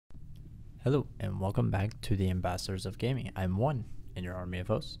Hello and welcome back to the Ambassadors of Gaming. I'm one in your army of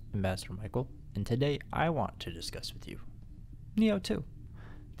hosts, Ambassador Michael, and today I want to discuss with you Nioh 2,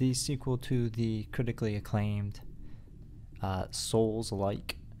 the sequel to the critically acclaimed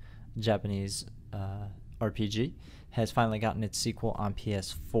Souls-like Japanese RPG, has finally gotten its sequel on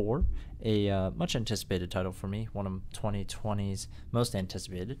PS4, a much anticipated title for me, one of 2020's most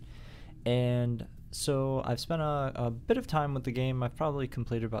anticipated, and so I've spent a bit of time with the game. I've probably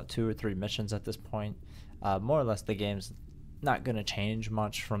completed about 2 or 3 missions at this point. More or less the game's not going to change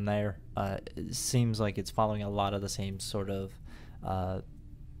much from there. It seems like it's following a lot of the same sort of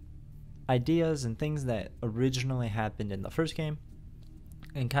ideas and things that originally happened in the first game,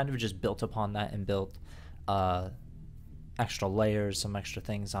 and kind of just built upon that and built extra layers, some extra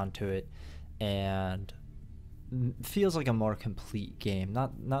things onto it, and feels like a more complete game.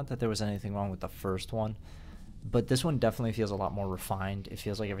 Not that there was anything wrong with the first one, but this one definitely feels a lot more refined. It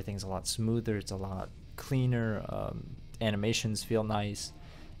feels like everything's a lot smoother. It's a lot cleaner. Animations feel nice.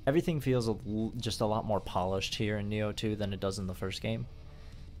 Everything feels just a lot more polished here in Nioh 2 than it does in the first game.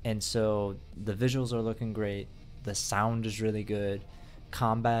 And so the visuals are looking great. The sound is really good.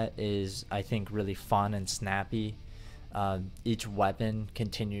 Combat is, I think, really fun and snappy. Each weapon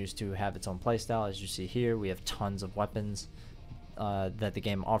continues to have its own playstyle. As you see here, we have tons of weapons that the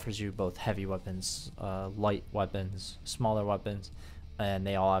game offers you, both heavy weapons, light weapons, smaller weapons, and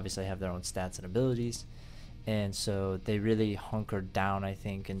they all obviously have their own stats and abilities. And so they really hunkered down, I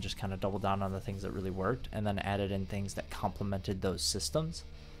think, and just kind of doubled down on the things that really worked, and then added in things that complemented those systems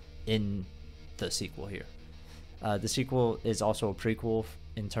in the sequel here. The sequel is also a prequel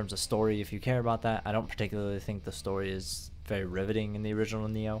in terms of story, if you care about that. I don't particularly think the story is very riveting in the original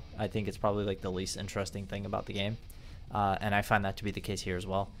Nioh. I think it's probably like the least interesting thing about the game, and I find that to be the case here as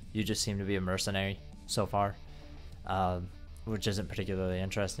well. You just seem to be a mercenary so far, which isn't particularly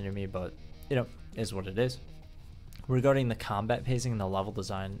interesting to me, but you know, is what it is. Regarding the combat pacing and the level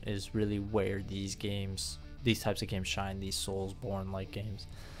design is really where these types of games shine, these Soulsborne like games.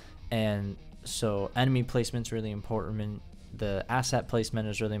 And so enemy placement's really important. The asset placement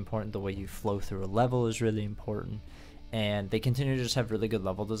is really important. The way you flow through a level is really important. And they continue to just have really good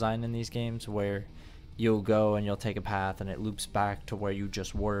level design in these games, where you'll go and you'll take a path and it loops back to where you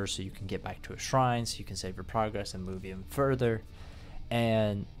just were, so you can get back to a shrine, so you can save your progress and move even further.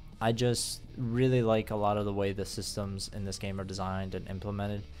 And I just really like a lot of the way the systems in this game are designed and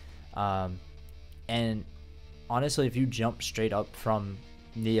implemented. And honestly, if you jump straight up from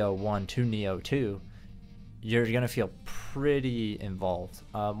Nioh 1 to Nioh 2, you're going to feel pretty involved.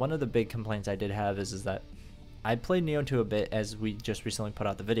 One of the big complaints I did have is that I played Nioh 2 a bit, as we just recently put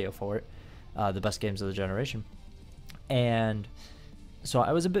out the video for it, the best games of the generation. And so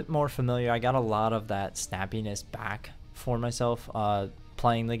I was a bit more familiar. I got a lot of that snappiness back for myself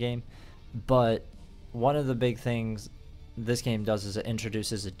playing the game. But one of the big things this game does is it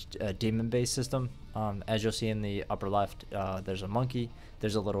introduces a demon-based system. As you'll see in the upper left, there's a monkey.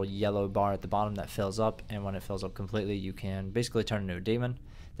 There's a little yellow bar at the bottom that fills up, and when it fills up completely, you can basically turn into a demon.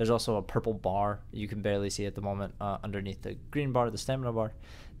 There's also a purple bar you can barely see at the moment underneath the green bar, the stamina bar,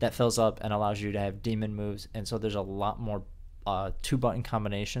 that fills up and allows you to have demon moves. And so there's a lot more 2-button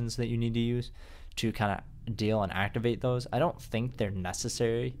combinations that you need to use to kind of deal and activate those. I don't think they're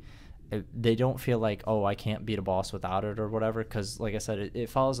necessary. They don't feel like, oh, I can't beat a boss without it or whatever, because like I said, it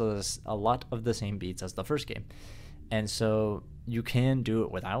follows a lot of the same beats as the first game. And so you can do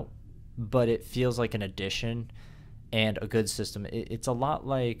it without, but it feels like an addition and a good system. It's a lot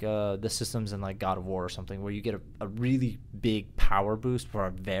like the systems in like God of War or something, where you get a really big power boost for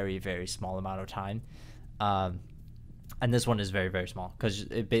a very, very small amount of time. And this one is very, very small, because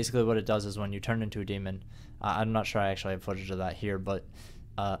basically what it does is when you turn into a demon, I'm not sure I actually have footage of that here, but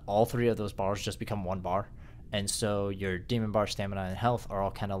all 3 of those bars just become 1 bar. And so your demon bar, stamina, and health are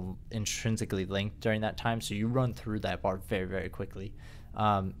all kind of intrinsically linked during that time, so you run through that bar very, very quickly.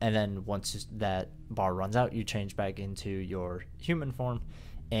 And then once that bar runs out, you change back into your human form,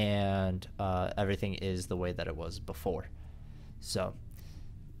 and everything is the way that it was before. So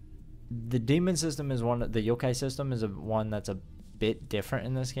the demon system is the yokai system is one that's a bit different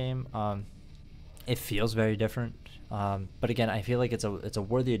in this game. It feels very different, but again, I feel like it's a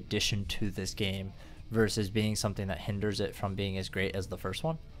worthy addition to this game versus being something that hinders it from being as great as the first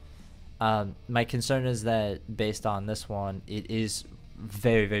one. My concern is that based on this one, it is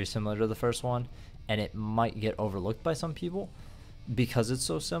very, very similar to the first one, and it might get overlooked by some people because it's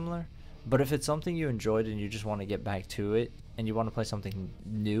so similar. But if it's something you enjoyed and you just want to get back to it, and you want to play something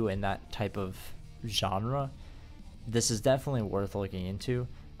new in that type of genre, this is definitely worth looking into.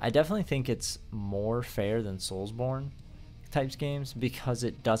 I definitely think it's more fair than Soulsborne, types games because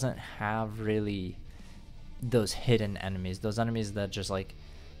it doesn't have really those hidden enemies, those enemies that just like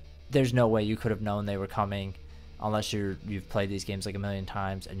there's no way you could have known they were coming unless you've played these games like a million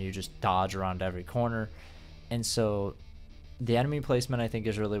times and you just dodge around every corner. And so the enemy placement I think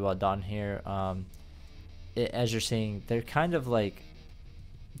is really well done here. As you're seeing, they're kind of like,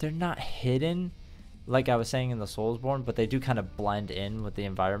 they're not hidden like I was saying in the Soulsborne, but they do kind of blend in with the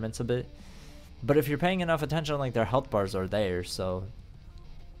environments a bit. But if you're paying enough attention, like their health bars are there, so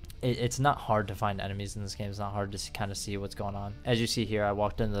it's not hard to find enemies in this game. It's not hard to kind of see what's going on. As you see here, I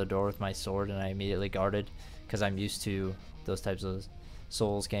walked into the door with my sword and I immediately guarded because I'm used to those types of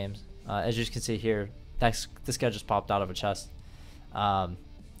Souls games. As you can see here, this guy just popped out of a chest. I'm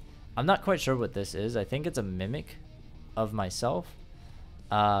not quite sure what this is. I think it's a mimic of myself.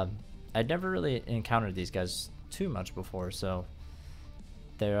 I'd never really encountered these guys too much before, so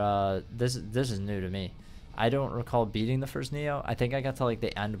they're this is new to me. I don't recall beating the first Nioh. I think I got to like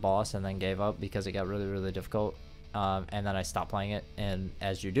the end boss and then gave up because it got really, really difficult. And then I stopped playing it. And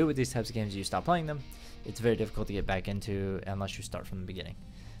as you do with these types of games, you stop playing them. It's very difficult to get back into unless you start from the beginning.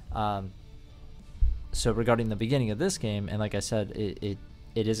 So regarding the beginning of this game, and like I said, it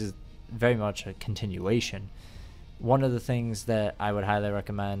is very much a continuation. One of the things that I would highly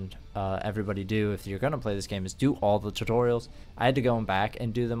recommend everybody do if you're going to play this game is do all the tutorials. I had to go back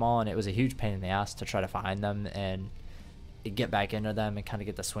and do them all, and it was a huge pain in the ass to try to find them and get back into them and kind of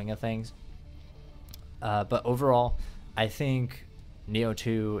get the swing of things. But overall, I think Nioh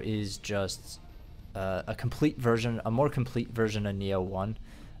 2 is just a complete version, a more complete version of Nioh 1.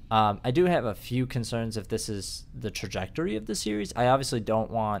 I do have a few concerns if this is the trajectory of the series. I obviously don't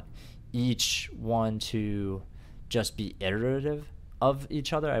want each one to just be iterative of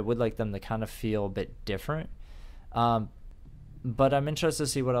each other. I would like them to kind of feel a bit different. But I'm interested to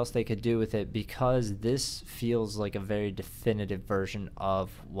see what else they could do with it because this feels like a very definitive version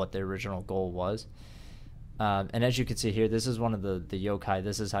of what the original goal was. And as you can see here, this is one of the yokai.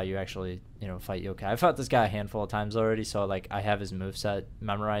 This is how you actually, fight yokai. I fought this guy a handful of times already, so like I have his moveset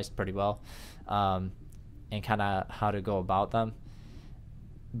memorized pretty well, and kind of how to go about them.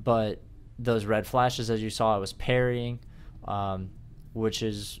 But those red flashes, as you saw, I was parrying, which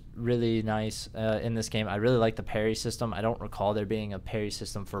is really nice in this game. I really like the parry system. I don't recall there being a parry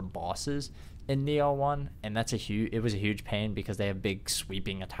system for bosses in Nioh 1, and it was a huge pain because they have big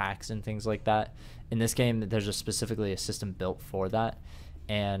sweeping attacks and things like that. In this game, there's specifically a system built for that,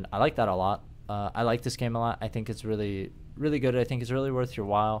 and I like that a lot. I like this game a lot. I think it's really, really good. I think it's really worth your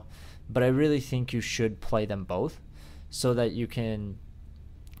while, but I really think you should play them both so that you can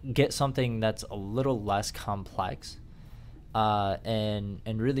get something that's a little less complex and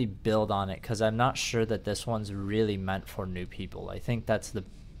really build on it, because I'm not sure that this one's really meant for new people. I think that's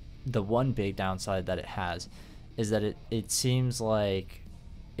the one big downside that it has, is that it seems like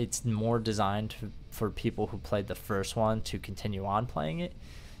it's more designed for people who played the first one to continue on playing it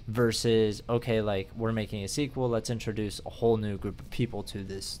versus, okay, like we're making a sequel, let's introduce a whole new group of people to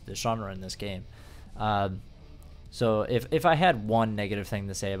this genre in this game. So if I had one negative thing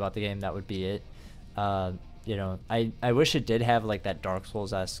to say about the game, that would be it. I wish it did have like that Dark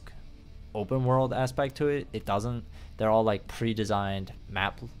Souls-esque open world aspect to it. It doesn't. They're all like pre-designed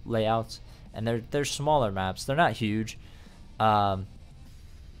map layouts, and they're smaller maps. They're not huge.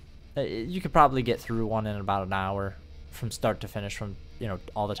 You could probably get through one in about an hour from start to finish, from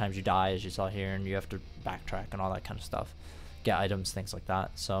all the times you die, as you saw here, and you have to backtrack and all that kind of stuff, get items, things like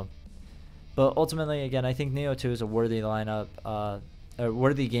that. So. But ultimately, again, I think Nioh 2 is a worthy lineup, a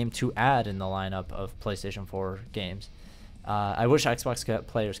worthy game to add in the lineup of PlayStation 4 games. I wish Xbox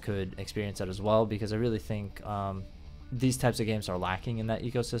players could experience it as well, because I really think these types of games are lacking in that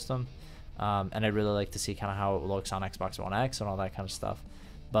ecosystem. And I'd really like to see kind of how it looks on Xbox One X and all that kind of stuff.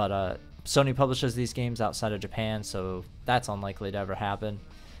 But Sony publishes these games outside of Japan, so that's unlikely to ever happen.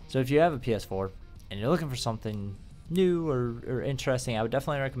 So if you have a PS4 and you're looking for something new or interesting, I would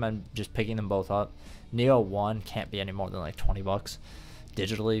definitely recommend just picking them both up. Nioh 1 can't be any more than like $20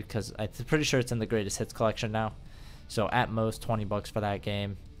 digitally, because I'm pretty sure it's in the greatest hits collection now, so at most $20 for that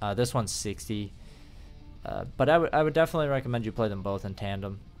game. This one's $60, but I would definitely recommend you play them both in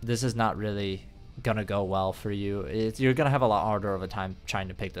tandem. This is not really gonna go well for you. You're gonna have a lot harder of a time trying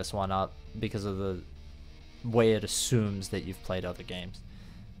to pick this one up because of the way it assumes that you've played other games.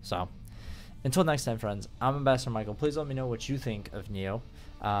 So until next time, friends, I'm Ambassador Michael. Please let me know what you think of Nioh.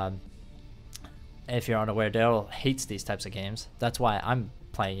 If you're unaware, Daryl hates these types of games. That's why I'm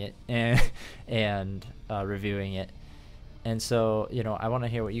playing it and reviewing it. And so, I want to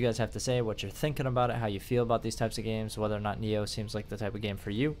hear what you guys have to say, what you're thinking about it, how you feel about these types of games, whether or not Nioh seems like the type of game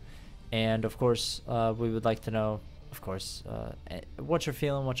for you. And, of course, we would like to know of course, what you're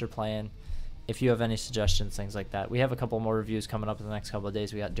feeling, what you're playing. If you have any suggestions, things like that. We have a couple more reviews coming up in the next couple of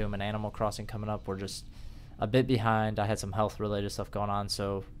days. We got Doom and Animal Crossing coming up. We're just a bit behind. I had some health related stuff going on,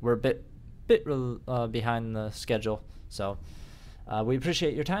 so we're a bit behind the schedule. So we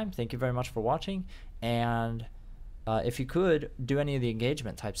appreciate your time. Thank you very much for watching. And if you could do any of the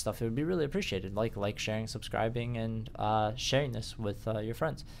engagement type stuff, it would be really appreciated. Like sharing, subscribing, and sharing this with your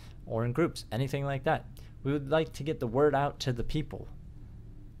friends or in groups, anything like that. We would like to get the word out to the people.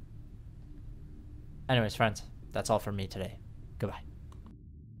 Anyways, friends, that's all from me today. Goodbye.